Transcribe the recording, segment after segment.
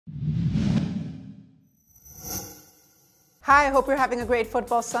Hi, I hope you're having a great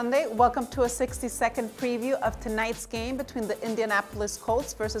football Sunday. Welcome to a 60-second preview of tonight's game between the Indianapolis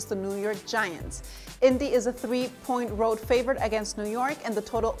Colts versus the New York Giants. Indy is a 3-point road favorite against New York, and the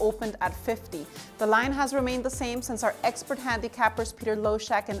total opened at 50. The line has remained the same since our expert handicappers Peter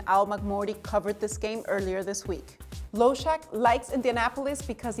Loshak and Al McMorty covered this game earlier this week. Loshak likes Indianapolis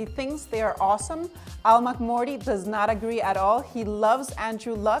because he thinks they are awesome. Al McMorty does not agree at all. He loves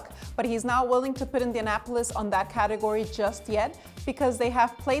Andrew Luck, but he's not willing to put Indianapolis on that category just yet because they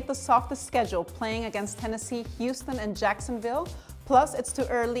have played the softest schedule, playing against Tennessee, Houston, and Jacksonville. Plus, it's too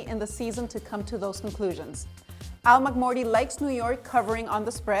early in the season to come to those conclusions. Al McMorty likes New York covering on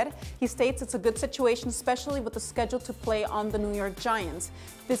the spread. He states it's a good situation, especially with the schedule to play on the New York Giants.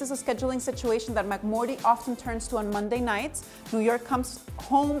 This is a scheduling situation that McMorty often turns to on Monday nights. New York comes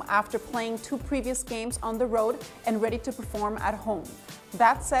home after playing 2 previous games on the road and ready to perform at home.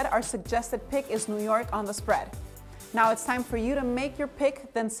 That said, our suggested pick is New York on the spread. Now it's time for you to make your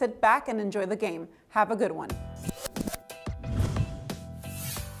pick, then sit back and enjoy the game. Have a good one.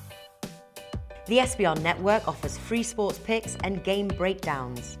 The SBR Network offers free sports picks and game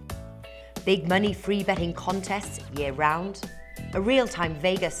breakdowns, big money free betting contests year-round, a real-time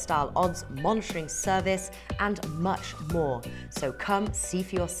Vegas-style odds monitoring service, and much more. So come see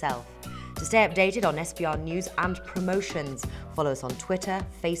for yourself. To stay updated on SBR news and promotions, follow us on Twitter,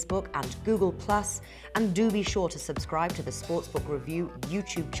 Facebook, and Google+, and do be sure to subscribe to the Sportsbook Review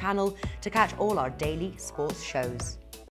YouTube channel to catch all our daily sports shows.